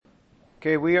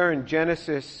Okay, we are in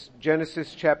Genesis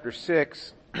chapter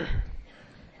 6.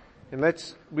 And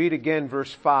let's read again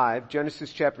verse 5.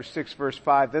 Genesis chapter 6 verse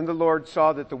 5. Then the Lord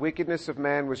saw that the wickedness of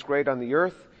man was great on the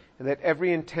earth, and that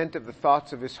every intent of the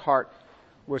thoughts of his heart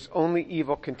was only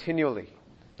evil continually.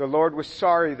 The Lord was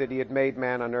sorry that he had made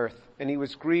man on earth, and he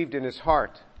was grieved in his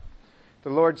heart.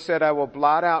 The Lord said, I will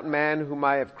blot out man whom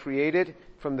I have created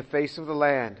from the face of the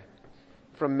land,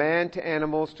 from man to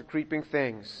animals to creeping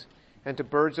things, and to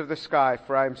birds of the sky,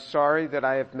 for I am sorry that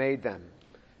I have made them.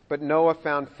 But Noah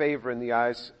found favor in the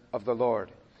eyes of the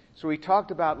Lord. So we talked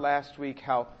about last week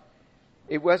how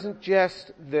it wasn't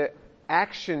just the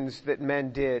actions that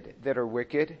men did that are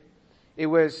wicked. It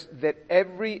was that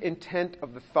every intent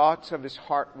of the thoughts of his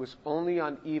heart was only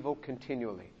on evil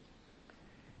continually.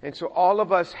 And so all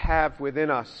of us have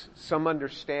within us some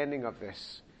understanding of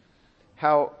this,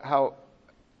 how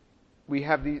we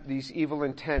have these evil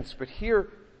intents. But here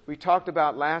we talked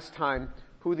about last time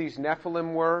who these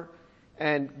Nephilim were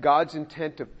and God's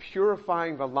intent of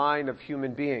purifying the line of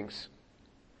human beings,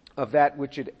 of that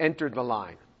which had entered the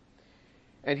line.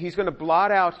 And he's going to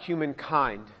blot out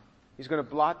humankind. He's going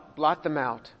to blot them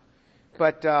out.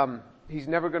 But he's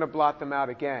never going to blot them out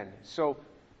again. So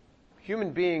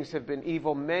human beings have been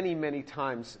evil many, many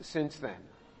times since then.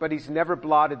 But he's never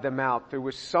blotted them out. There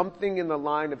was something in the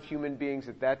line of human beings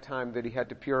at that time that he had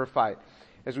to purify,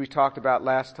 as we talked about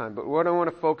last time. But what I want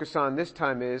to focus on this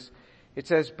time is, it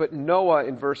says, but Noah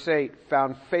in verse 8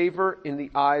 found favor in the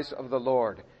eyes of the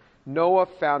Lord. Noah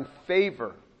found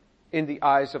favor in the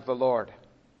eyes of the Lord.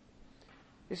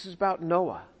 This is about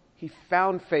Noah. He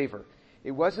found favor.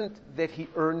 It wasn't that he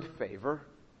earned favor.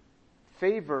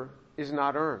 Favor is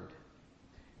not earned.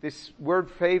 This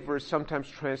word favor is sometimes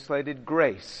translated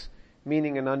grace,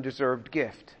 meaning an undeserved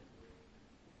gift.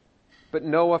 But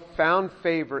Noah found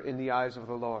favor in the eyes of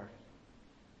the Lord.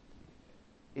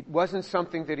 It wasn't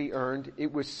something that he earned.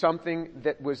 It was something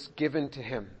that was given to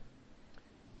him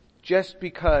just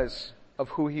because of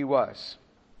who he was.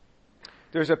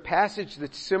 There's a passage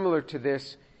that's similar to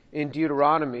this in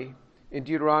Deuteronomy. If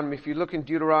you look in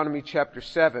Deuteronomy chapter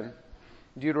 7,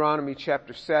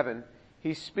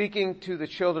 he's speaking to the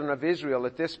children of Israel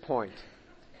at this point.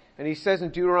 And he says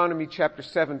in Deuteronomy chapter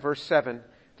 7, verse 7,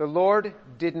 the Lord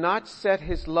did not set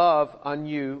his love on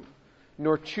you,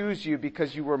 nor choose you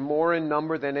because you were more in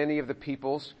number than any of the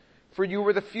peoples, for you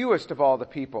were the fewest of all the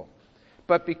people,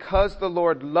 but because the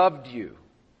Lord loved you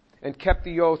and kept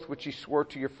the oath which he swore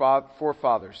to your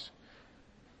forefathers.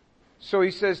 So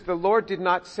he says, the Lord did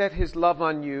not set his love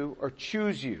on you or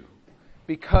choose you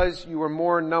because you were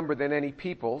more in number than any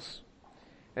peoples.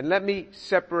 And let me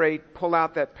pull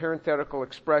out that parenthetical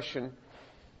expression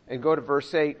and go to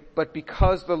verse 8, but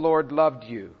because the Lord loved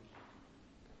you.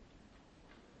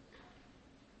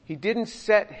 He didn't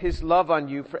set his love on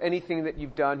you for anything that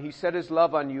you've done. He set his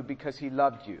love on you because he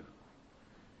loved you.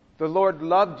 The Lord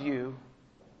loved you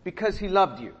because he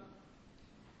loved you.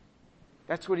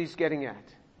 That's what he's getting at.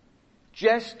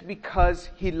 Just because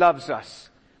he loves us.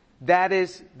 That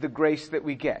is the grace that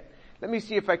we get. Let me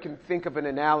see if I can think of an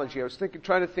analogy. I was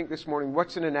trying to think this morning,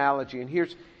 what's an analogy? And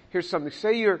here's something.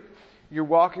 Say you're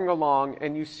walking along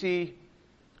and you see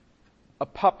a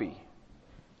puppy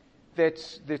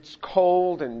that's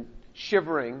cold and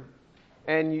shivering,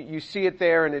 and you see it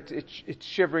there and it's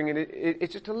shivering, and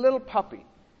it's just a little puppy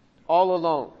all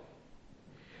alone.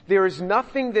 There is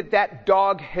nothing that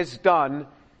dog has done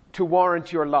to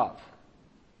warrant your love.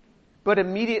 But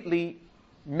immediately,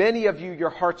 many of you,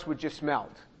 your hearts would just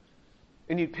melt.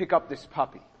 And you'd pick up this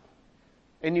puppy.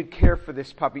 And you'd care for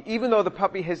this puppy. Even though the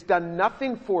puppy has done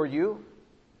nothing for you,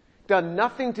 done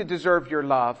nothing to deserve your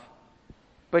love,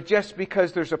 but just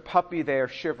because there's a puppy there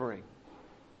shivering.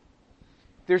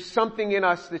 There's something in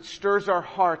us that stirs our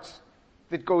hearts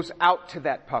that goes out to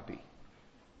that puppy.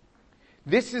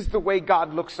 This is the way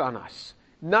God looks on us.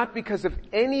 Not because of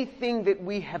anything that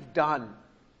we have done,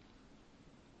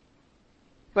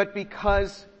 but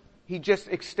because he just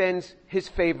extends his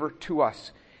favor to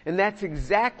us. And that's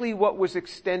exactly what was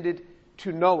extended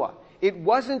to Noah. It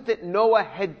wasn't that Noah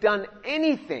had done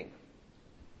anything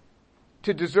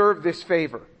to deserve this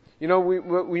favor. You know,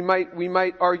 we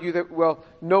might argue that, well,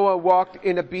 Noah walked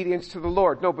in obedience to the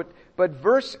Lord. No, but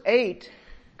verse 8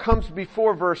 comes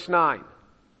before verse 9.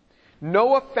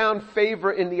 Noah found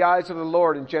favor in the eyes of the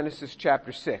Lord in Genesis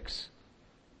chapter 6.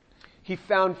 He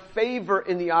found favor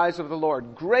in the eyes of the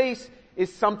Lord. Grace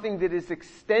is something that is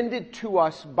extended to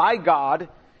us by God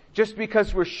just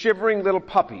because we're shivering little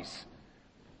puppies.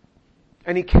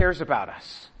 And he cares about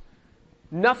us.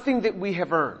 Nothing that we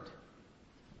have earned.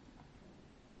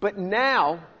 But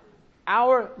now,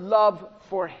 our love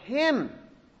for him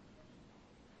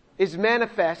is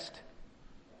manifest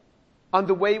on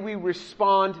the way we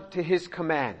respond to His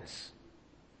commands.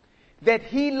 That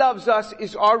He loves us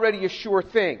is already a sure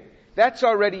thing. That's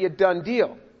already a done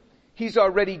deal. He's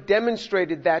already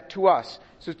demonstrated that to us.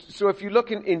 So if you look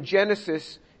in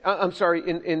Genesis,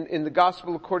 in the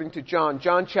Gospel according to John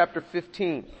chapter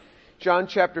 15,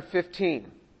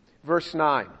 verse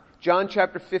 9. John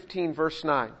chapter 15, verse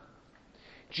 9.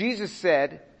 Jesus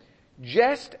said,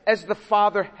 "Just as the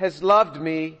Father has loved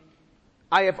me,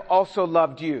 I have also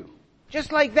loved you."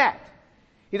 Just like that.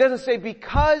 He doesn't say,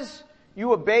 "Because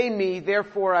you obey me,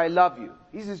 therefore I love you."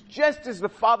 He says, "Just as the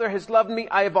Father has loved me,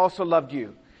 I have also loved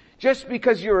you." Just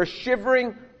because you're a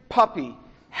shivering puppy,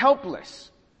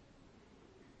 helpless,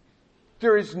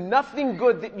 there is nothing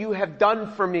good that you have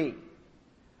done for me.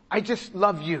 I just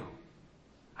love you.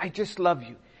 I just love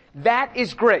you. That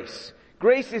is grace.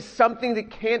 Grace is something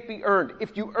that can't be earned.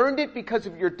 If you earned it because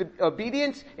of your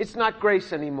obedience, it's not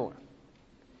grace anymore.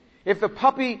 If the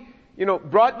puppy,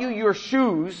 brought you your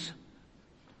shoes,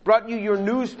 brought you your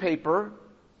newspaper,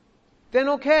 then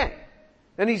okay.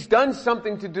 Then he's done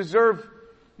something to deserve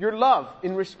your love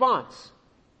in response.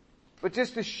 But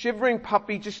just a shivering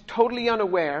puppy, just totally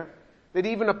unaware that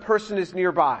even a person is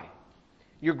nearby,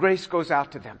 your grace goes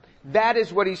out to them. That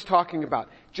is what he's talking about.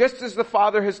 Just as the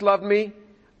Father has loved me,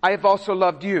 I have also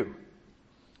loved you.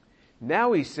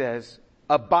 Now he says,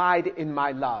 abide in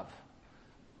my love.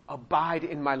 Abide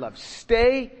in my love.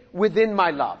 Stay within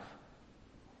my love.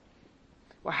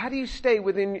 Well, how do you stay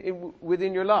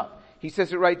within your love? He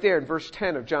says it right there in verse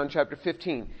 10 of John chapter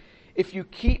 15. If you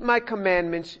keep my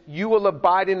commandments, you will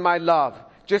abide in my love,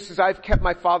 just as I've kept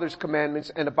my Father's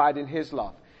commandments and abide in His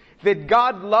love. That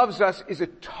God loves us is a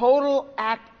total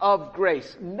act of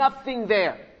grace. Nothing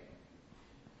there.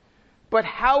 But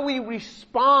how we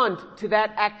respond to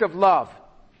that act of love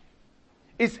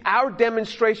is our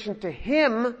demonstration to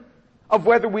Him of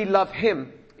whether we love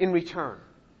Him in return.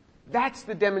 That's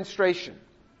the demonstration.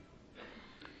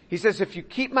 He says, if you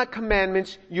keep my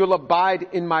commandments, you'll abide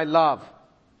in my love.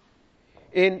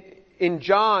 In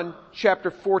John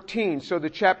chapter 14, so the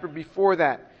chapter before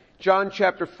that, John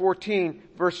chapter 14,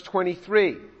 verse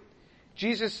 23,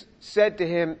 Jesus said to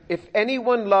him, if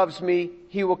anyone loves me,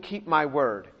 he will keep my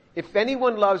word. If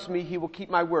anyone loves me, he will keep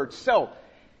my word. So,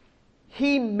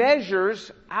 he measures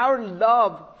our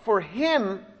love for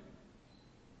Him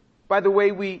by the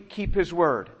way we keep His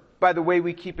word, by the way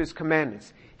we keep His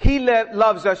commandments. He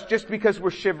loves us just because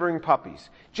we're shivering puppies,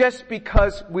 just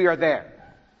because we are there.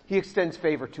 He extends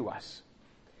favor to us.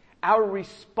 Our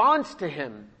response to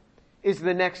Him is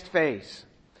the next phase.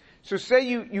 So say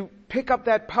you pick up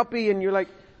that puppy and you're like,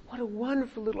 what a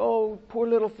wonderful little, poor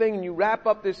little thing, and you wrap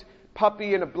up this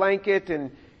puppy in a blanket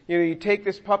and you take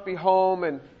this puppy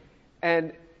home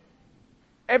and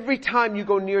every time you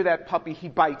go near that puppy, he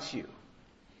bites you.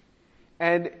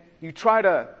 And you try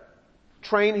to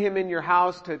train him in your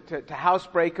house to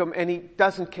housebreak him, and he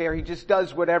doesn't care. He just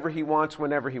does whatever he wants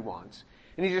whenever he wants.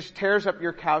 And he just tears up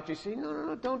your couch. You say,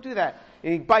 no, don't do that.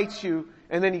 And he bites you,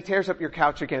 and then he tears up your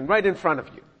couch again, right in front of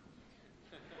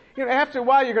you. After a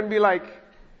while, you're going to be like,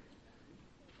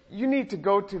 you need to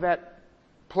go to that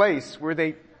place where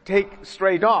they take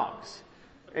stray dogs.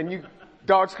 And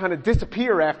dogs kind of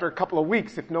disappear after a couple of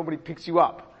weeks if nobody picks you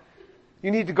up. You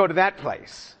need to go to that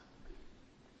place.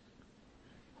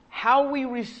 How we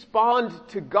respond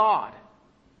to God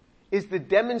is the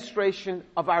demonstration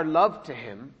of our love to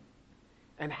Him,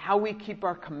 and how we keep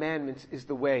our commandments is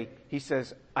the way He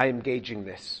says, I am gauging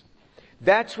this.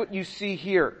 That's what you see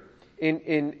here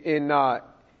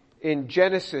in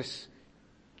Genesis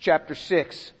chapter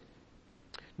 6.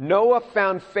 Noah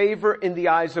found favor in the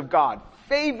eyes of God.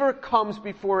 Favor comes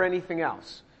before anything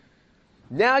else.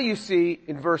 Now you see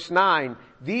in verse 9,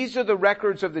 these are the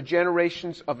records of the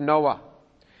generations of Noah.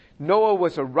 Noah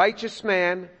was a righteous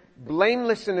man,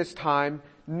 blameless in his time.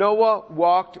 Noah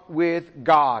walked with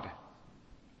God.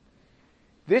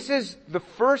 This is the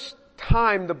first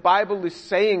time the Bible is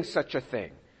saying such a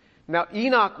thing. Now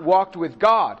Enoch walked with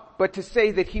God, but to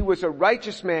say that he was a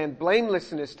righteous man,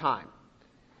 blameless in his time.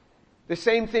 The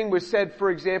same thing was said,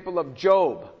 for example, of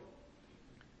Job.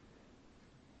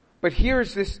 But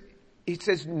here's this, it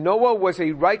says Noah was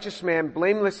a righteous man,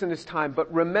 blameless in his time.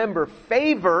 But remember,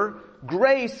 favor,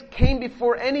 grace came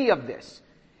before any of this.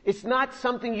 It's not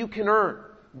something you can earn.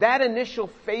 That initial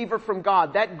favor from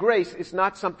God, that grace is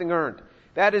not something earned.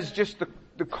 That is just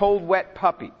the cold, wet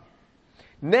puppy.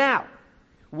 Now,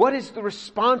 what is the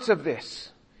response of this?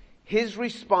 His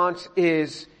response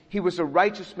is, he was a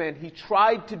righteous man. He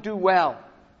tried to do well.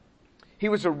 He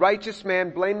was a righteous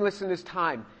man, blameless in his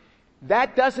time.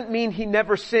 That doesn't mean he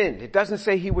never sinned. It doesn't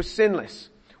say he was sinless.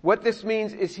 What this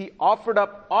means is he offered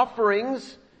up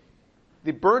offerings,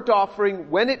 the burnt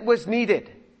offering, when it was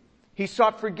needed. He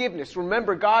sought forgiveness.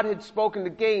 Remember, God had spoken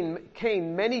to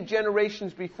Cain many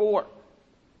generations before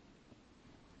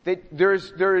that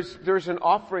there's an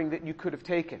offering that you could have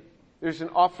taken. There's an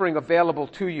offering available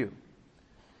to you.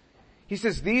 He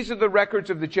says, these are the records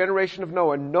of the generation of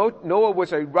Noah. Noah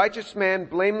was a righteous man,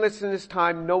 blameless in his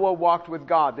time. Noah walked with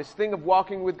God. This thing of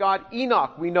walking with God,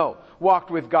 Enoch, we know,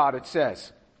 walked with God, it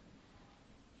says.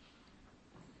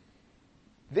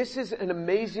 This is an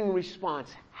amazing response,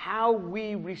 how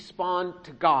we respond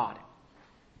to God.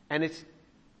 And it's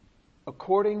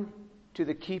according to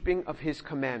the keeping of His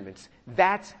commandments.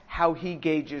 That's how He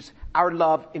gauges our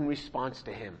love in response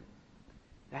to Him.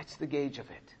 That's the gauge of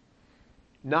it.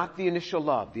 Not the initial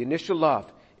love. The initial love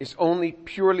is only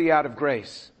purely out of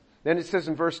grace. Then it says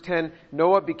in verse 10,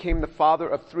 Noah became the father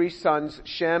of 3 sons,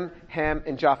 Shem, Ham,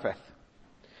 and Japheth.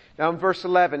 Now in verse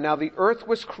 11, now the earth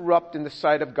was corrupt in the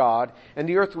sight of God, and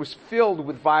the earth was filled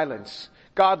with violence.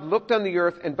 God looked on the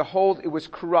earth, and behold, it was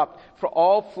corrupt, for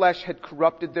all flesh had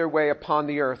corrupted their way upon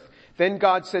the earth. Then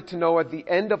God said to Noah, the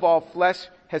end of all flesh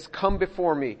has come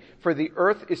before me, for the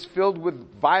earth is filled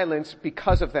with violence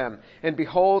because of them. And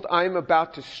behold, I am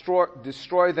about to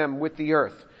destroy them with the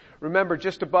earth. Remember,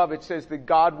 just above it says that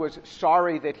God was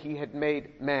sorry that He had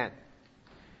made man.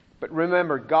 But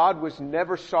remember, God was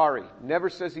never sorry. Never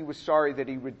says He was sorry that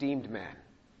He redeemed man.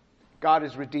 God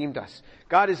has redeemed us.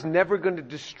 God is never going to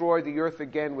destroy the earth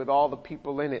again with all the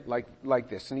people in it like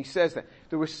this. And He says that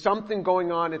there was something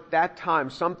going on at that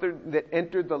time, something that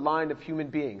entered the line of human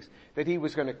beings, that He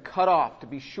was going to cut off to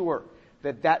be sure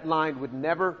that that line would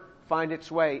never find its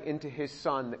way into His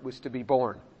Son that was to be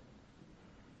born.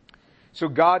 So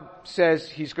God says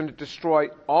He's going to destroy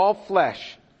all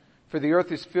flesh, for the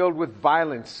earth is filled with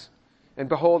violence. And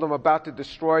behold, I'm about to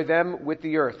destroy them with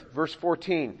the earth. Verse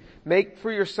 14, make for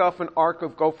yourself an ark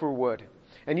of gopher wood,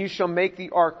 and you shall make the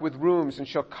ark with rooms, and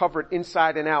shall cover it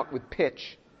inside and out with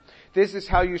pitch. This is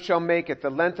how you shall make it. The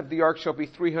length of the ark shall be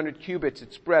 300 cubits,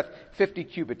 its breadth 50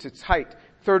 cubits, its height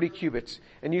 30 cubits.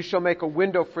 And you shall make a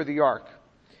window for the ark,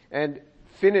 and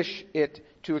finish it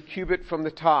to a cubit from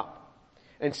the top,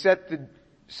 and set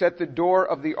the door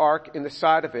of the ark in the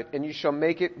side of it, and you shall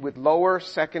make it with lower,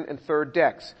 second, and third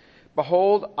decks.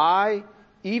 Behold,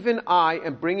 even I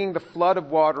am bringing the flood of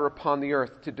water upon the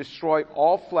earth to destroy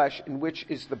all flesh in which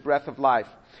is the breath of life.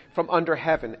 From under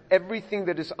heaven, everything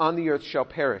that is on the earth shall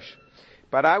perish.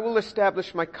 But I will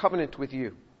establish my covenant with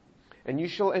you, and you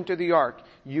shall enter the ark,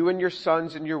 you and your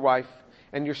sons and your wife,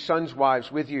 and your sons'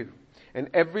 wives with you. And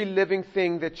every living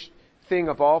thing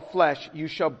of all flesh you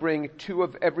shall bring 2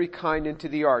 of every kind into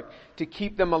the ark, to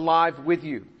keep them alive with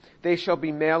you. They shall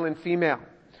be male and female.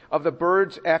 Of the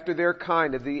birds after their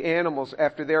kind, of the animals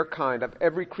after their kind, of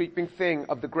every creeping thing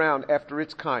of the ground after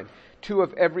its kind. 2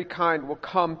 of every kind will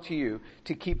come to you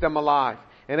to keep them alive.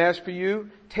 And as for you,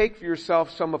 take for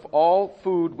yourself some of all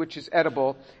food which is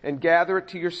edible, and gather it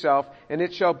to yourself, and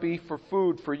it shall be for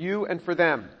food for you and for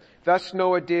them. Thus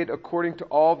Noah did according to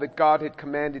all that God had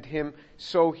commanded him,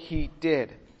 so he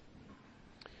did.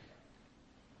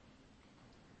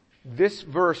 This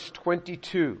verse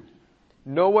 22,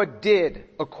 Noah did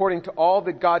according to all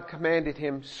that God commanded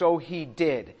him, so he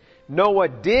did. Noah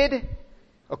did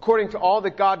according to all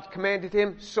that God commanded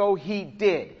him, so he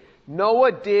did.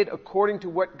 Noah did according to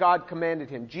what God commanded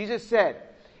him. Jesus said,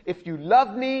 if you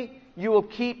love me, you will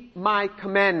keep my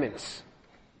commandments.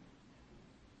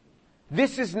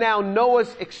 This is now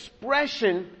Noah's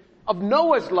expression of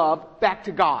Noah's love back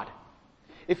to God.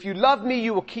 If you love me,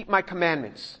 you will keep my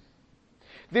commandments.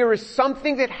 There is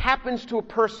something that happens to a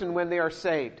person when they are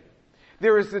saved.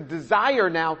 There is a desire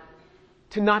now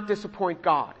to not disappoint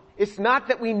God. It's not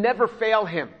that we never fail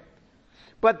Him,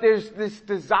 but there's this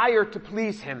desire to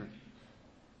please Him.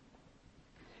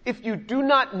 If you do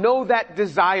not know that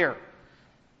desire,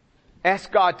 ask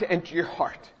God to enter your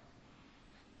heart.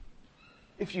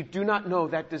 If you do not know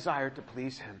that desire to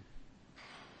please Him,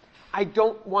 I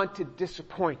don't want to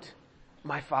disappoint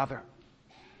my Father.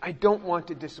 I don't want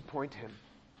to disappoint Him.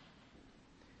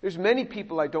 There's many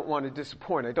people I don't want to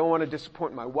disappoint. I don't want to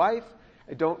disappoint my wife.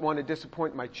 I don't want to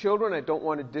disappoint my children. I don't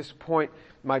want to disappoint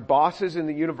my bosses in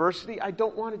the university. I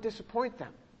don't want to disappoint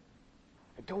them.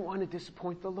 I don't want to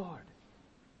disappoint the Lord.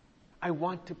 I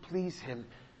want to please Him.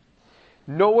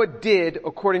 Noah did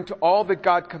according to all that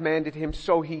God commanded him,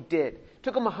 so he did. It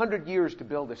took him 100 years to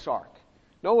build this ark.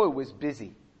 Noah was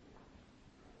busy.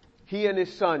 He and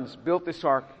his sons built this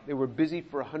ark. They were busy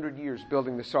for 100 years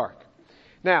building this ark.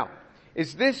 Now,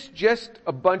 is this just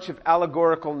a bunch of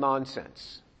allegorical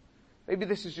nonsense? Maybe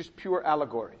this is just pure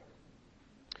allegory.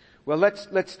 Well,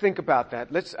 let's think about that.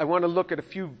 I want to look at a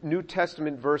few New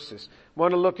Testament verses. I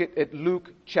want to look at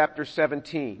Luke chapter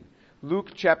 17.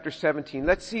 Luke chapter 17.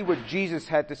 Let's see what Jesus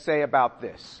had to say about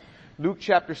this. Luke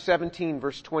chapter 17,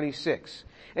 verse 26.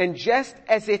 And just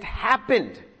as it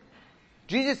happened,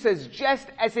 Jesus says, just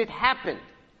as it happened,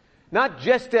 not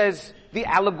just as the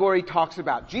allegory talks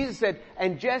about. Jesus said,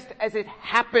 and just as it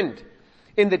happened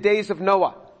in the days of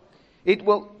Noah, it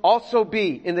will also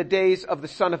be in the days of the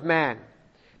Son of Man.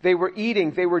 They were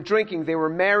eating, they were drinking, they were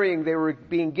marrying, they were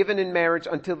being given in marriage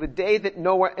until the day that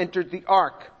Noah entered the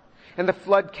ark, and the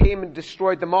flood came and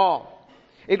destroyed them all.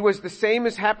 It was the same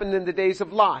as happened in the days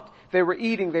of Lot. They were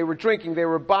eating, they were drinking, they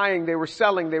were buying, they were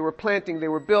selling, they were planting, they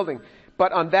were building.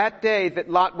 But on that day that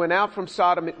Lot went out from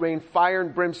Sodom, it rained fire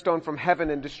and brimstone from heaven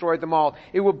and destroyed them all.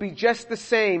 It will be just the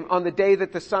same on the day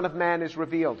that the Son of Man is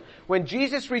revealed. When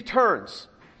Jesus returns,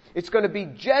 it's going to be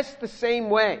just the same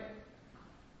way.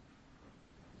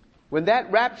 When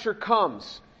that rapture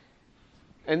comes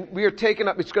and we are taken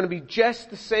up, it's going to be just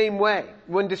the same way.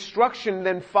 When destruction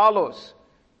then follows,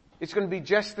 it's going to be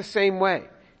just the same way.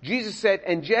 Jesus said,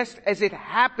 and just as it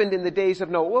happened in the days of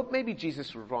Noah. Well, maybe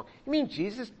Jesus was wrong. You mean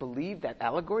Jesus believed that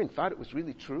allegory and thought it was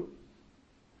really true?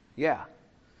 Yeah,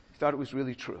 he thought it was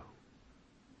really true.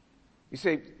 You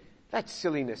say, that's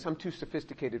silliness. I'm too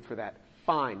sophisticated for that.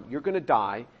 Fine, you're going to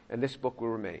die and this book will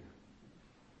remain.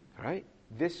 All right?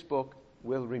 This book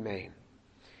will remain.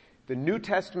 The New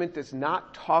Testament does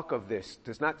not talk of this,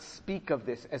 does not speak of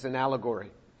this as an allegory.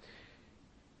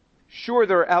 Sure,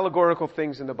 there are allegorical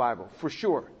things in the Bible, for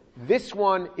sure. This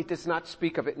one, it does not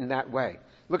speak of it in that way.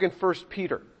 Look in 1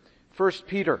 Peter. 1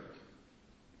 Peter,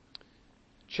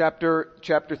 chapter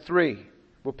 3.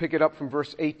 We'll pick it up from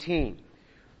verse 18.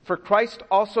 For Christ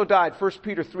also died, 1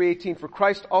 Peter 3:18, for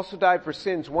Christ also died for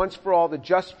sins once for all, the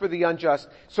just for the unjust,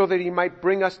 so that he might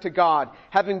bring us to God,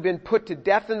 having been put to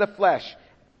death in the flesh,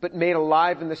 but made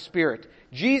alive in the Spirit.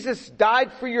 Jesus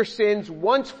died for your sins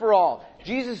once for all.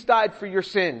 Jesus died for your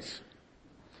sins.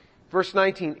 Verse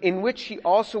 19, in which he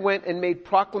also went and made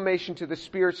proclamation to the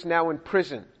spirits now in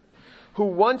prison, who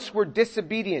once were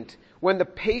disobedient, when the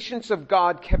patience of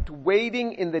God kept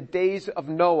waiting in the days of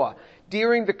Noah,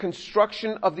 during the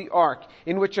construction of the ark,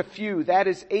 in which a few, that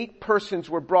is 8 persons,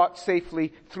 were brought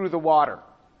safely through the water.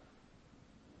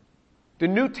 The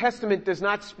New Testament does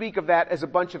not speak of that as a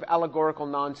bunch of allegorical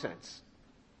nonsense.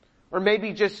 Or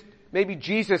maybe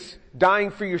Jesus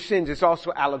dying for your sins is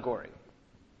also allegory.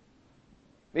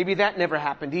 Maybe that never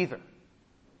happened either.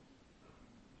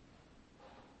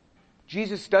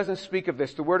 Jesus doesn't speak of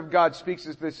this. The Word of God speaks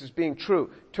of this as being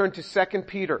true. Turn to 2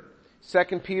 Peter.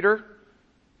 2 Peter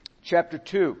chapter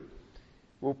 2.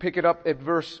 We'll pick it up at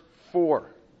verse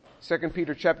 4. 2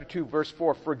 Peter chapter 2 verse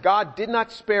 4. For God did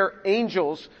not spare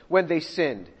angels when they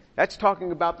sinned. That's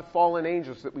talking about the fallen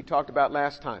angels that we talked about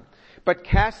last time. But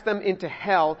cast them into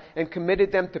hell and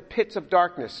committed them to pits of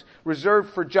darkness,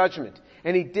 reserved for judgment.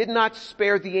 And he did not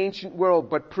spare the ancient world,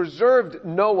 but preserved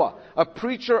Noah, a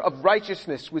preacher of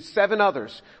righteousness, with 7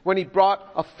 others, when he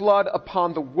brought a flood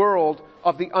upon the world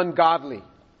of the ungodly.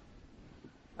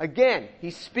 Again, he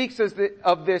speaks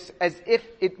of this as if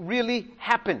it really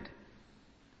happened.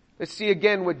 Let's see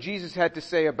again what Jesus had to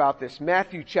say about this.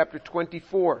 Matthew chapter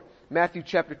 24,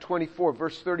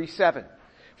 verse 37.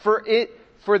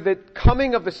 For the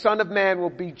coming of the Son of Man will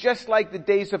be just like the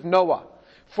days of Noah.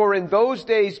 For in those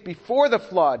days before the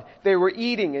flood, they were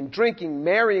eating and drinking,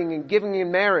 marrying and giving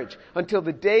in marriage, until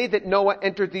the day that Noah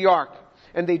entered the ark.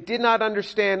 And they did not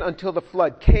understand until the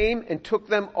flood came and took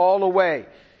them all away.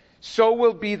 So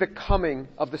will be the coming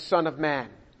of the Son of Man.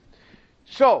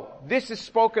 So, this is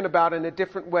spoken about in a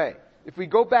different way. If we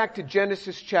go back to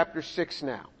Genesis chapter 6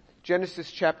 now. Genesis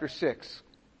chapter 6.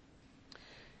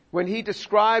 When he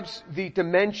describes the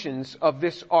dimensions of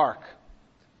this ark,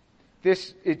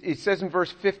 it says in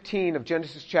verse 15 of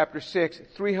Genesis chapter 6,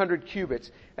 300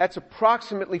 cubits. That's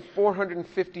approximately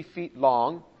 450 feet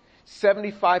long,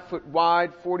 75 foot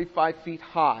wide, 45 feet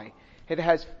high. It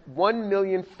has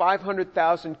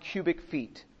 1,500,000 cubic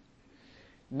feet,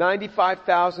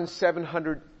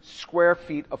 95,700 square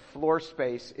feet of floor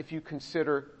space if you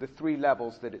consider the 3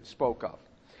 levels that it spoke of.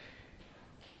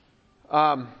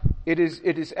 It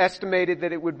is estimated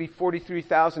that it would be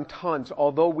 43,000 tons,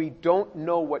 although we don't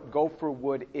know what gopher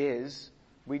wood is.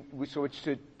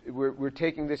 We're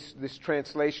taking this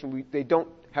translation. They don't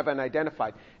have an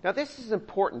identified. Now this is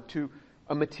important to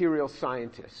a material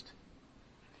scientist,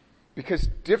 because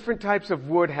different types of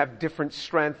wood have different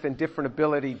strength and different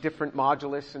ability, different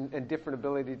modulus and different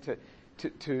ability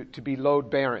to be load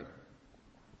bearing.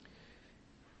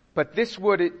 But this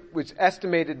wood, it was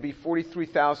estimated to be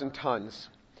 43,000 tons.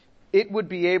 it would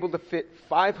be able to fit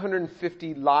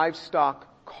 550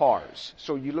 livestock cars.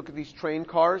 So you look at these train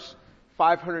cars,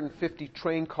 550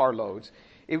 train car loads.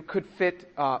 It could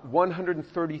fit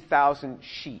 130,000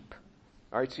 sheep.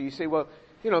 All right, so you say, well,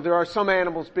 there are some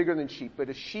animals bigger than sheep, but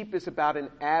a sheep is about an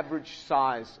average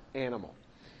size animal.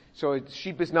 So a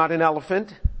sheep is not an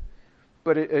elephant,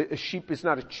 but a sheep is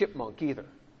not a chipmunk either.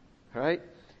 All right?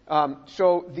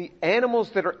 So the animals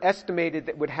that are estimated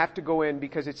that would have to go in,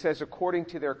 because it says according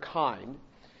to their kind,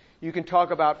 you can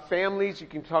talk about families, you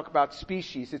can talk about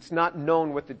species. It's not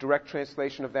known what the direct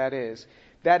translation of that is.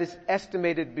 That is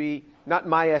estimated to be, not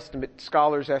my estimate,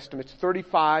 scholars' estimates,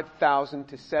 35,000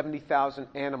 to 70,000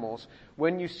 animals.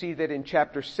 When you see that in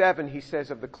chapter 7, he says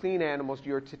of the clean animals,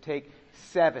 you're to take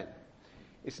 7.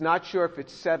 It's not sure if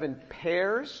it's 7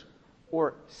 pairs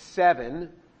or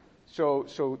 7.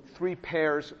 So 3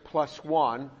 pairs plus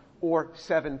 1, or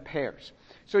 7 pairs.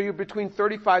 So you're between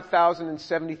 35,000 and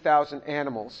 70,000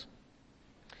 animals.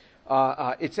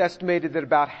 It's estimated that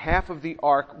about half of the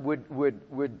ark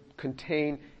would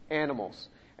contain animals.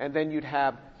 And then you'd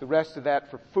have the rest of that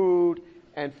for food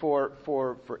and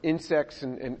for insects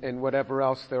and whatever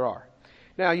else there are.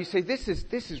 Now you say, this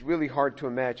is really hard to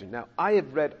imagine. Now I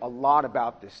have read a lot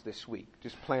about this week,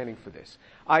 just planning for this.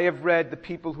 I have read the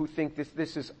people who think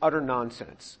this is utter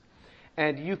nonsense.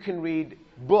 And you can read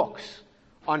books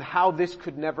on how this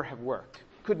could never have worked.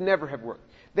 Could never have worked.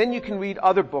 Then you can read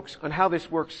other books on how this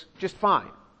works just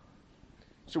fine.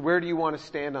 So where do you want to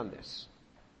stand on this?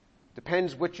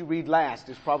 Depends what you read last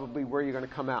is probably where you're going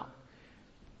to come out.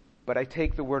 But I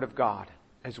take the Word of God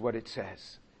as what it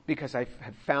says, because I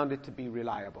have found it to be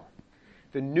reliable.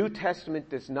 The New Testament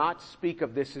does not speak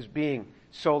of this as being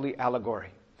solely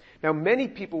allegory. Now many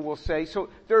people will say, so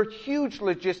there are huge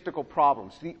logistical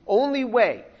problems. The only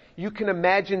way you can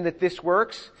imagine that this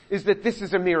works is that this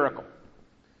is a miracle.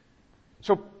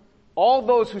 So all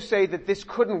those who say that this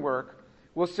couldn't work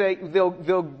will say,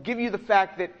 they'll give you the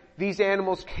fact that these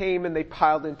animals came and they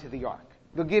piled into the ark.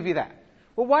 They'll give you that.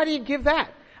 Well, why do you give that?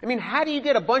 I mean, how do you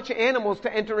get a bunch of animals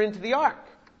to enter into the ark?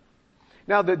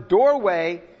 Now the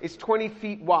doorway is 20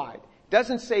 feet wide.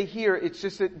 Doesn't say here, it's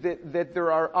just that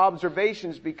there are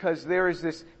observations because there is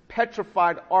this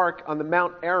petrified ark on the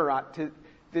Mount Ararat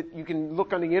that you can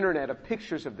look on the internet of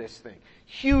pictures of this thing.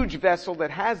 Huge vessel that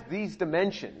has these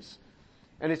dimensions.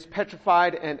 And it's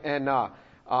petrified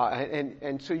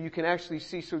and so you can actually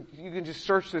see, so you can just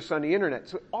search this on the internet.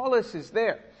 So all this is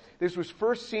there. This was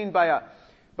first seen by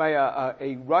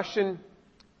a Russian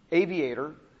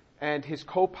aviator and his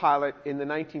co-pilot in the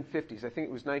 1950s. I think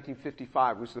it was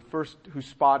 1955 was the first who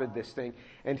spotted this thing.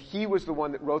 And he was the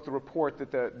one that wrote the report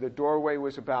that the doorway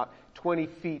was about 20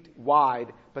 feet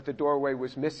wide, but the doorway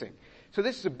was missing. So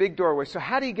this is a big doorway. So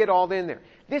how do you get all in there?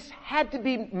 This had to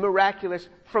be miraculous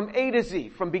from A to Z,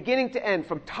 from beginning to end,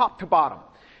 from top to bottom.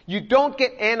 You don't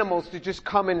get animals to just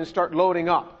come in and start loading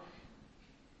up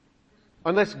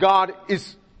unless God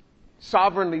is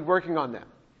sovereignly working on them.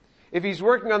 If He's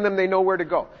working on them, they know where to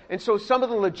go. And so some of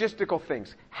the logistical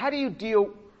things. How do you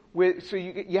deal with, so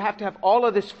you have to have all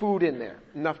of this food in there.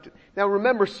 Now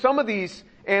remember, some of these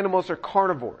animals are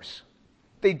carnivores.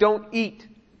 They don't eat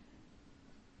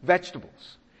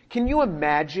vegetables. Can you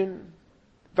imagine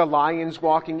the lions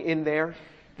walking in there?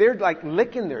 They're like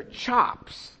licking their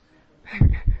chops.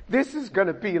 This is going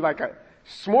to be like a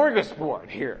smorgasbord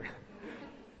here.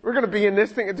 We're going to be in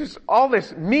this thing. There's all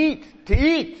this meat to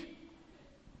eat.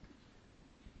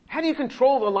 How do you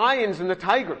control the lions and the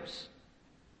tigers?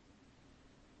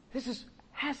 This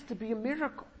has to be a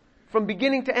miracle from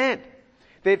beginning to end.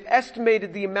 They've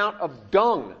estimated the amount of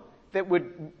dung that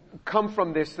would come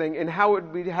from this thing and how it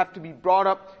would have to be brought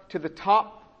up to the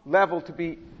top level to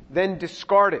be then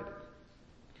discarded.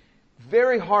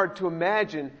 Very hard to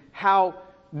imagine how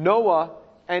Noah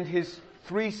and his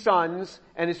 3 sons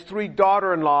and his 3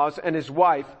 daughter-in-laws and his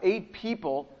wife, 8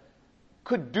 people,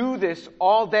 could do this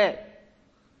all day.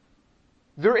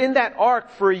 They're in that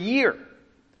ark for a year.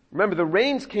 Remember, the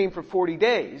rains came for 40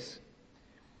 days,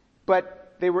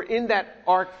 but they were in that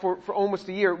ark for almost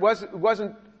a year. It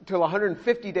wasn't until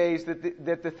 150 days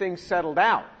that the thing settled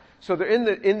out. So they're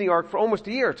in the ark for almost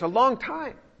a year. It's a long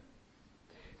time.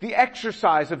 The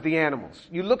exercise of the animals.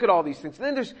 You look at all these things.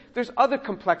 And then there's other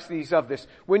complexities of this.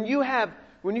 When you have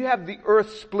the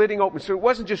earth splitting open, so it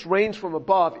wasn't just rains from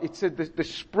above, it said the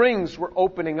springs were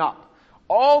opening up.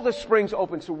 All the springs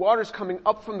open, so water's coming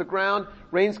up from the ground,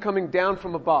 rain's coming down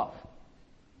from above.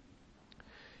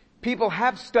 People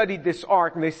have studied this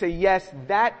ark and they say, yes,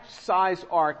 that size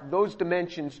ark, those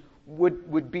dimensions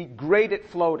would be great at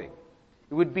floating.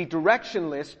 It would be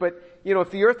directionless, but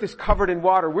if the earth is covered in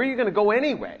water, where are you going to go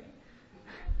anyway?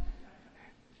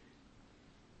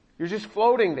 You're just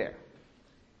floating there.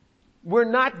 We're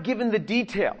not given the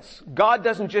details. God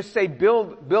doesn't just say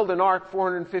build an ark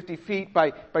 450 feet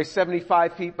by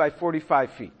 75 feet by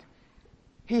 45 feet.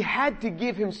 He had to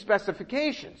give him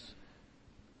specifications.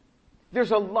 There's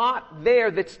a lot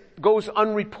there that goes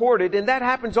unreported, and that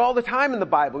happens all the time in the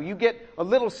Bible. You get a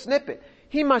little snippet.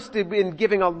 He must have been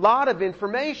giving a lot of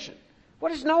information. What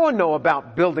does Noah know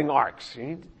about building arks?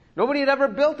 Nobody had ever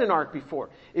built an ark before.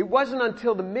 It wasn't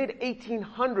until the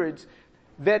mid-1800s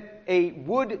that a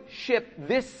wood ship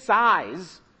this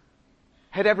size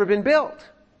had ever been built.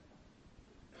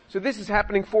 So this is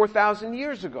happening 4,000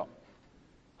 years ago.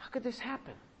 How could this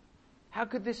happen? How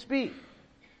could this be?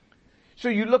 So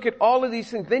you look at all of these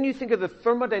things, then you think of the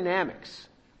thermodynamics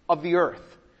of the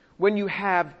earth. When you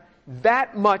have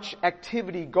that much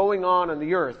activity going on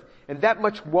the earth and that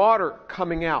much water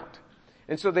coming out.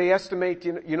 And so they estimate,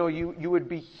 you would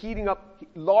be heating up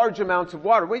large amounts of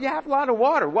water. Well, you have a lot of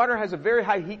water. Water has a very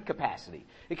high heat capacity.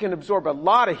 It can absorb a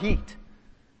lot of heat.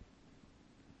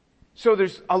 So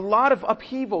there's a lot of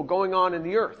upheaval going on in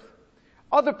the earth.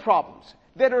 Other problems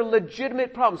that are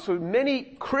legitimate problems. So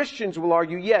many Christians will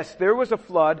argue, yes, there was a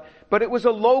flood, but it was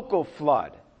a local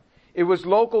flood. It was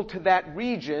local to that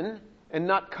region and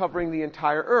not covering the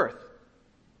entire earth.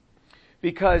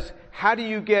 Because how do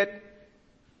you get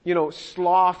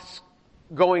sloths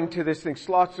going to this thing?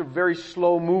 Sloths are very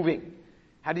slow moving.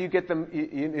 How do you get them,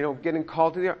 getting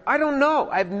called to the earth? I don't know.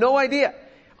 I have no idea.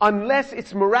 Unless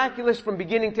it's miraculous from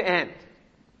beginning to end.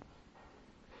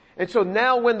 And so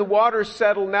now when the waters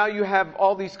settle, now you have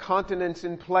all these continents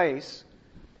in place.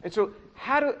 And so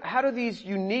how do these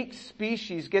unique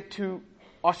species get to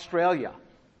Australia?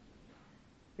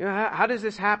 How does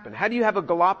this happen? How do you have a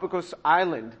Galapagos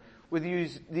island with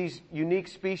these unique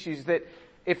species that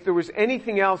if there was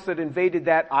anything else that invaded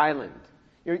that island,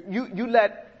 you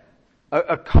let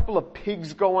a couple of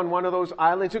pigs go on one of those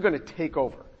islands, they're going to take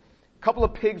over. A couple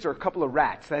of pigs or a couple of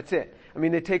rats, that's it. I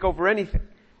mean, they take over anything.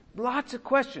 Lots of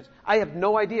questions. I have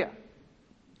no idea.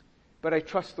 But I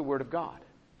trust the Word of God.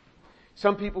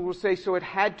 Some people will say, so it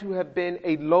had to have been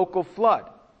a local flood.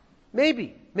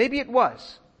 Maybe it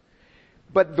was.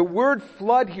 But the word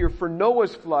flood here for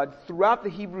Noah's flood throughout the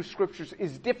Hebrew Scriptures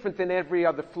is different than every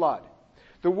other flood.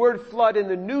 The word flood in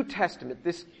the New Testament,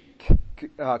 this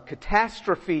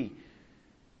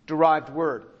catastrophe-derived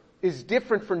word, is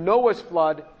different for Noah's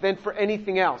flood than for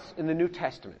anything else in the New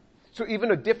Testament. So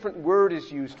even a different word is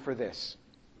used for this.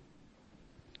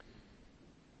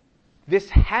 This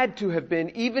had to have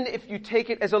been, even if you take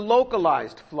it as a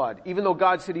localized flood, even though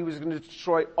God said he was going to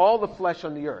destroy all the flesh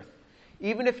on the earth,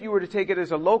 even if you were to take it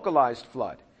as a localized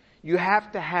flood, you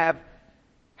have to have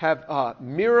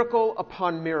miracle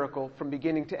upon miracle from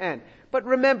beginning to end. But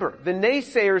remember, the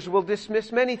naysayers will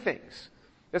dismiss many things.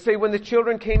 They'll say when the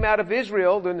children came out of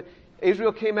Israel, then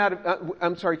Israel came out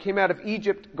of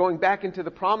Egypt going back into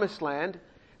the promised land,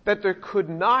 that there could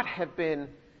not have been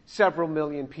several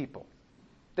million people.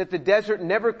 That the desert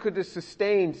never could have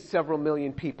sustained several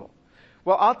million people.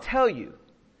 Well, I'll tell you,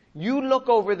 you look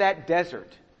over that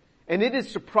desert, and it is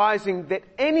surprising that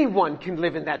anyone can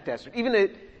live in that desert. Even,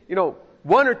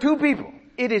 one or two people.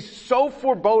 It is so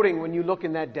foreboding when you look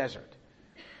in that desert.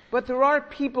 But there are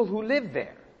people who live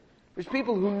there. There's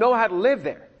people who know how to live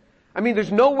there. I mean,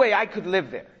 there's no way I could live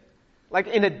there. Like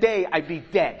in a day, I'd be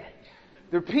dead.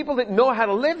 There are people that know how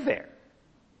to live there.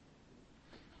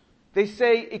 They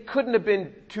say it couldn't have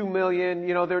been 2 million.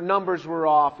 Their numbers were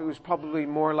off. It was probably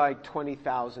more like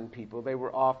 20,000 people. They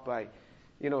were off by,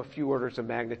 a few orders of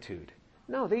magnitude.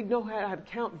 No, they know how to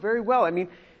count very well. I mean,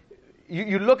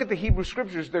 you look at the Hebrew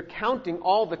Scriptures, they're counting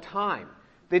all the time.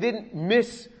 They didn't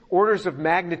miss orders of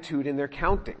magnitude in their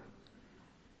counting.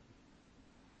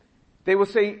 They will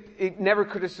say it never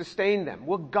could have sustained them.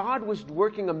 Well, God was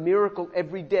working a miracle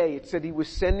every day. It said he was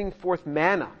sending forth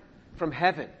manna from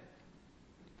heaven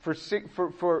for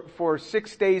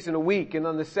 6 days in a week. And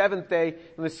on the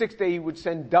sixth day, he would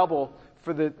send double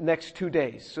for the next 2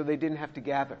 days so they didn't have to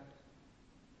gather.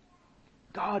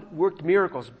 God worked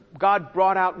miracles. God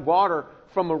brought out water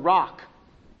from a rock,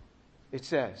 it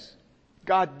says.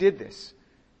 God did this.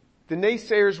 The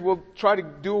naysayers will try to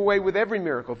do away with every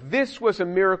miracle. This was a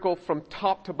miracle from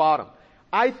top to bottom.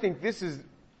 I think this is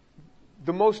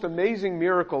the most amazing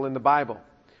miracle in the Bible.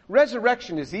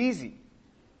 Resurrection is easy.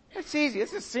 It's easy.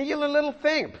 It's a singular little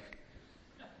thing.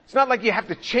 It's not like you have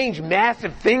to change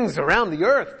massive things around the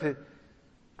earth.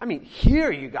 Here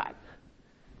you got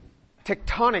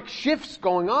tectonic shifts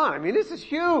going on. This is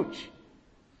huge.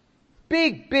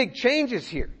 Big changes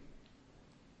here.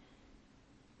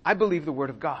 I believe the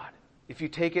Word of God. If you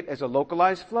take it as a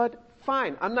localized flood,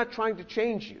 fine. I'm not trying to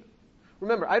change you.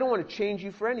 Remember, I don't want to change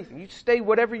you for anything. You stay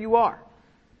whatever you are.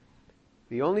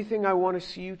 The only thing I want to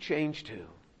see you change to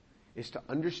is to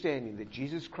understanding that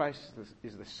Jesus Christ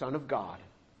is the Son of God.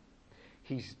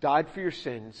 He's died for your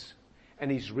sins, and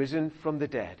He's risen from the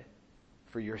dead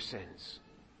for your sins.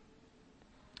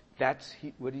 That's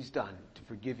what He's done to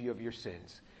forgive you of your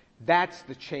sins. That's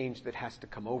the change that has to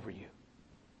come over you.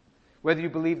 Whether you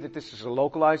believe that this is a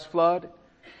localized flood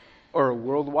or a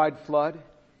worldwide flood,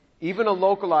 even a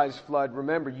localized flood,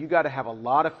 remember, you got to have a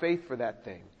lot of faith for that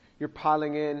thing. You're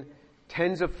piling in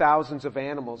tens of thousands of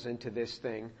animals into this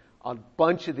thing, a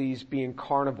bunch of these being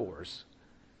carnivores.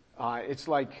 It's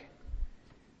like,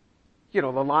 the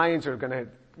lions they're going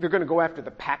to go after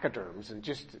the pachyderms and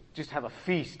just have a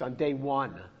feast on day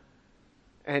one.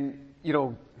 And,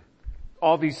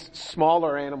 all these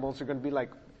smaller animals are going to be like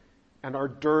an hors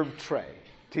d'oeuvre tray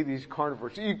to these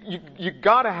carnivores. You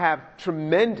got to have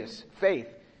tremendous faith,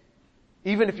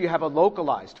 even if you have a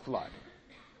localized flood.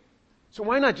 So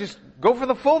why not just go for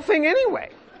the full thing anyway?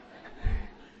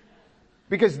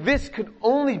 Because this could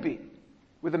only be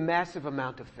with a massive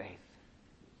amount of faith.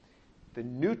 The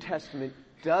New Testament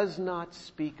does not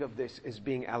speak of this as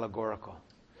being allegorical.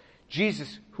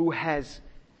 Jesus, who has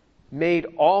made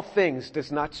all things,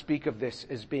 does not speak of this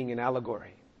as being an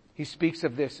allegory. He speaks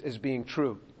of this as being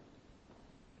true.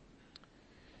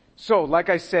 So, like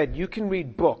I said, you can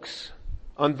read books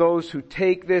on those who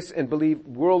take this and believe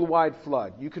worldwide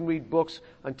flood. You can read books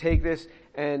on take this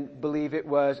and believe it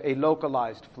was a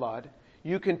localized flood.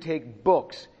 You can take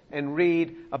books and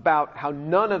read about how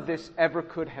none of this ever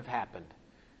could have happened.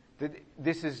 That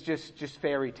this is just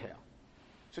fairy tale.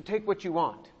 So take what you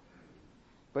want.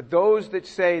 But those that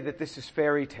say that this is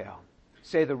fairy tale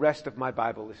say the rest of my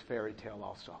Bible is fairy tale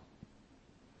also.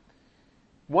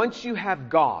 Once you have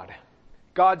God,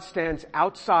 God stands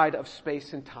outside of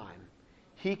space and time.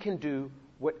 He can do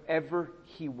whatever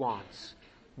He wants.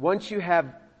 Once you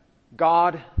have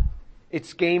God,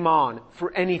 it's game on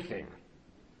for anything.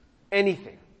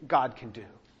 Anything God can do.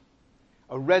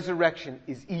 A resurrection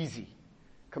is easy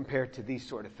compared to these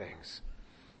sort of things.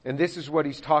 And this is what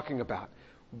he's talking about.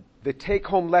 The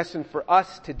take-home lesson for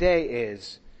us today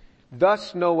is,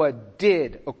 thus Noah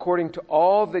did according to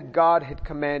all that God had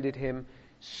commanded him,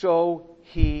 so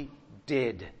he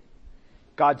did.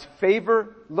 God's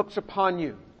favor looks upon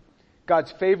you.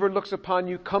 God's favor looks upon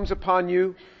you, comes upon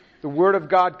you. The Word of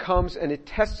God comes and it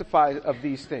testifies of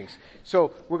these things.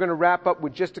 So we're going to wrap up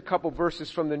with just a couple verses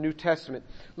from the New Testament.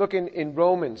 Look in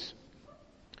Romans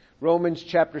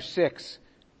chapter 6.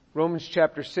 Romans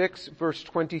chapter 6, verse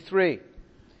 23.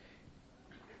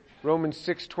 Romans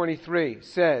 6:23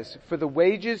 says, "For the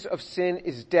wages of sin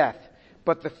is death,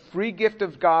 but the free gift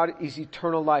of God is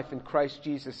eternal life in Christ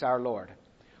Jesus our Lord."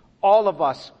 All of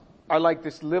us are like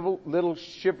this little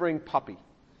shivering puppy.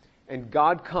 And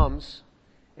God comes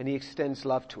and He extends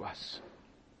love to us.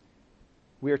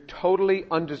 We are totally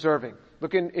undeserving.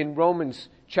 Look in Romans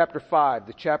chapter 5,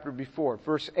 the chapter before,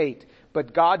 verse 8.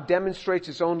 "But God demonstrates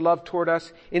His own love toward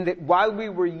us in that while we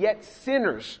were yet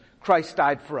sinners, Christ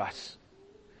died for us."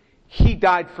 He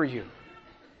died for you.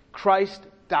 Christ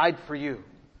died for you.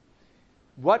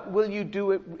 What will you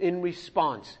do in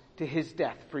response to His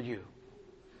death for you?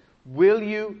 Will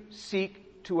you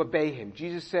seek to obey Him?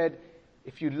 Jesus said,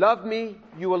 "If you love me,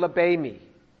 you will obey me.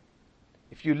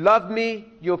 If you love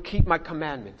me, you'll keep my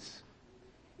commandments."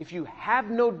 If you have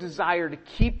no desire to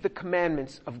keep the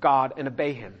commandments of God and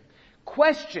obey Him,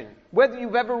 question whether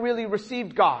you've ever really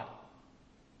received God.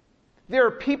 There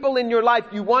are people in your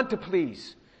life you want to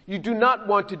please. You do not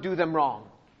want to do them wrong.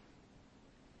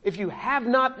 If you have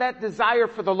not that desire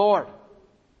for the Lord,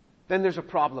 then there's a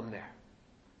problem there.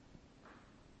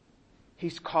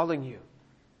 He's calling you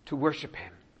to worship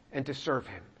Him and to serve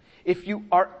Him. If you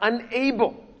are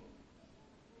unable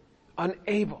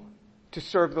to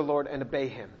serve the Lord and obey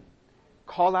Him,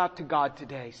 call out to God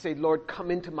today. Say, "Lord,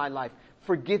 come into my life.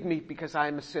 Forgive me because I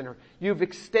am a sinner. You've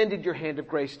extended your hand of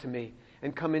grace to me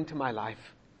and come into my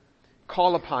life."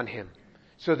 Call upon Him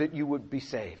so that you would be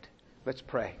saved. Let's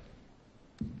pray.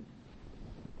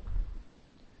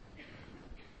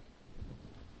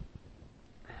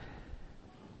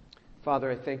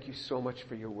 Father, I thank you so much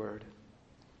for your word.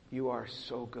 You are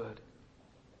so good.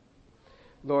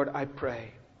 Lord, I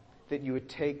pray that you would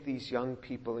take these young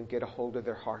people and get a hold of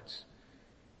their hearts,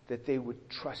 that they would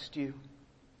trust you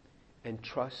and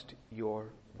trust your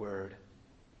word.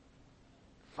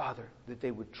 Father, that they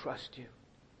would trust you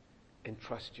and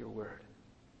trust your word.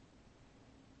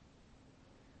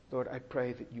 Lord, I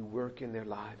pray that you work in their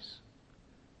lives,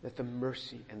 that the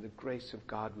mercy and the grace of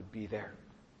God would be there,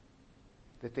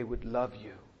 that they would love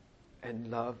you and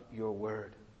love your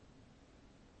word.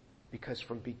 because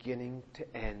from beginning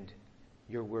to end,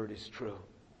 your word is true.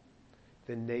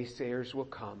 The naysayers will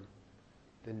come,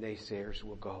 the naysayers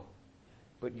will go,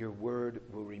 but your word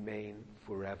will remain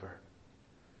forever.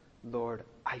 Lord,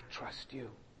 I trust you,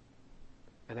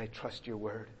 and I trust your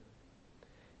word,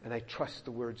 and I trust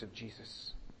the words of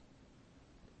Jesus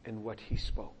and what he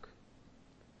spoke.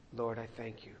 Lord, I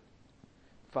thank you.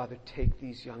 Father, take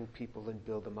these young people and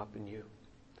build them up in you.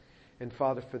 And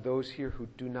Father, for those here who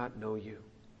do not know you,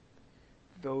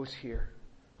 those here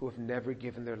who have never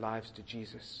given their lives to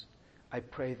Jesus, I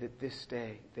pray that this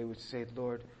day they would say,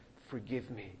 Lord, forgive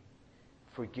me,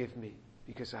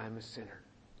 because I am a sinner,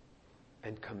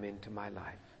 and come into my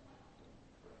life.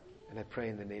 And I pray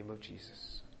in the name of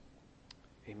Jesus.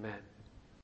 Amen.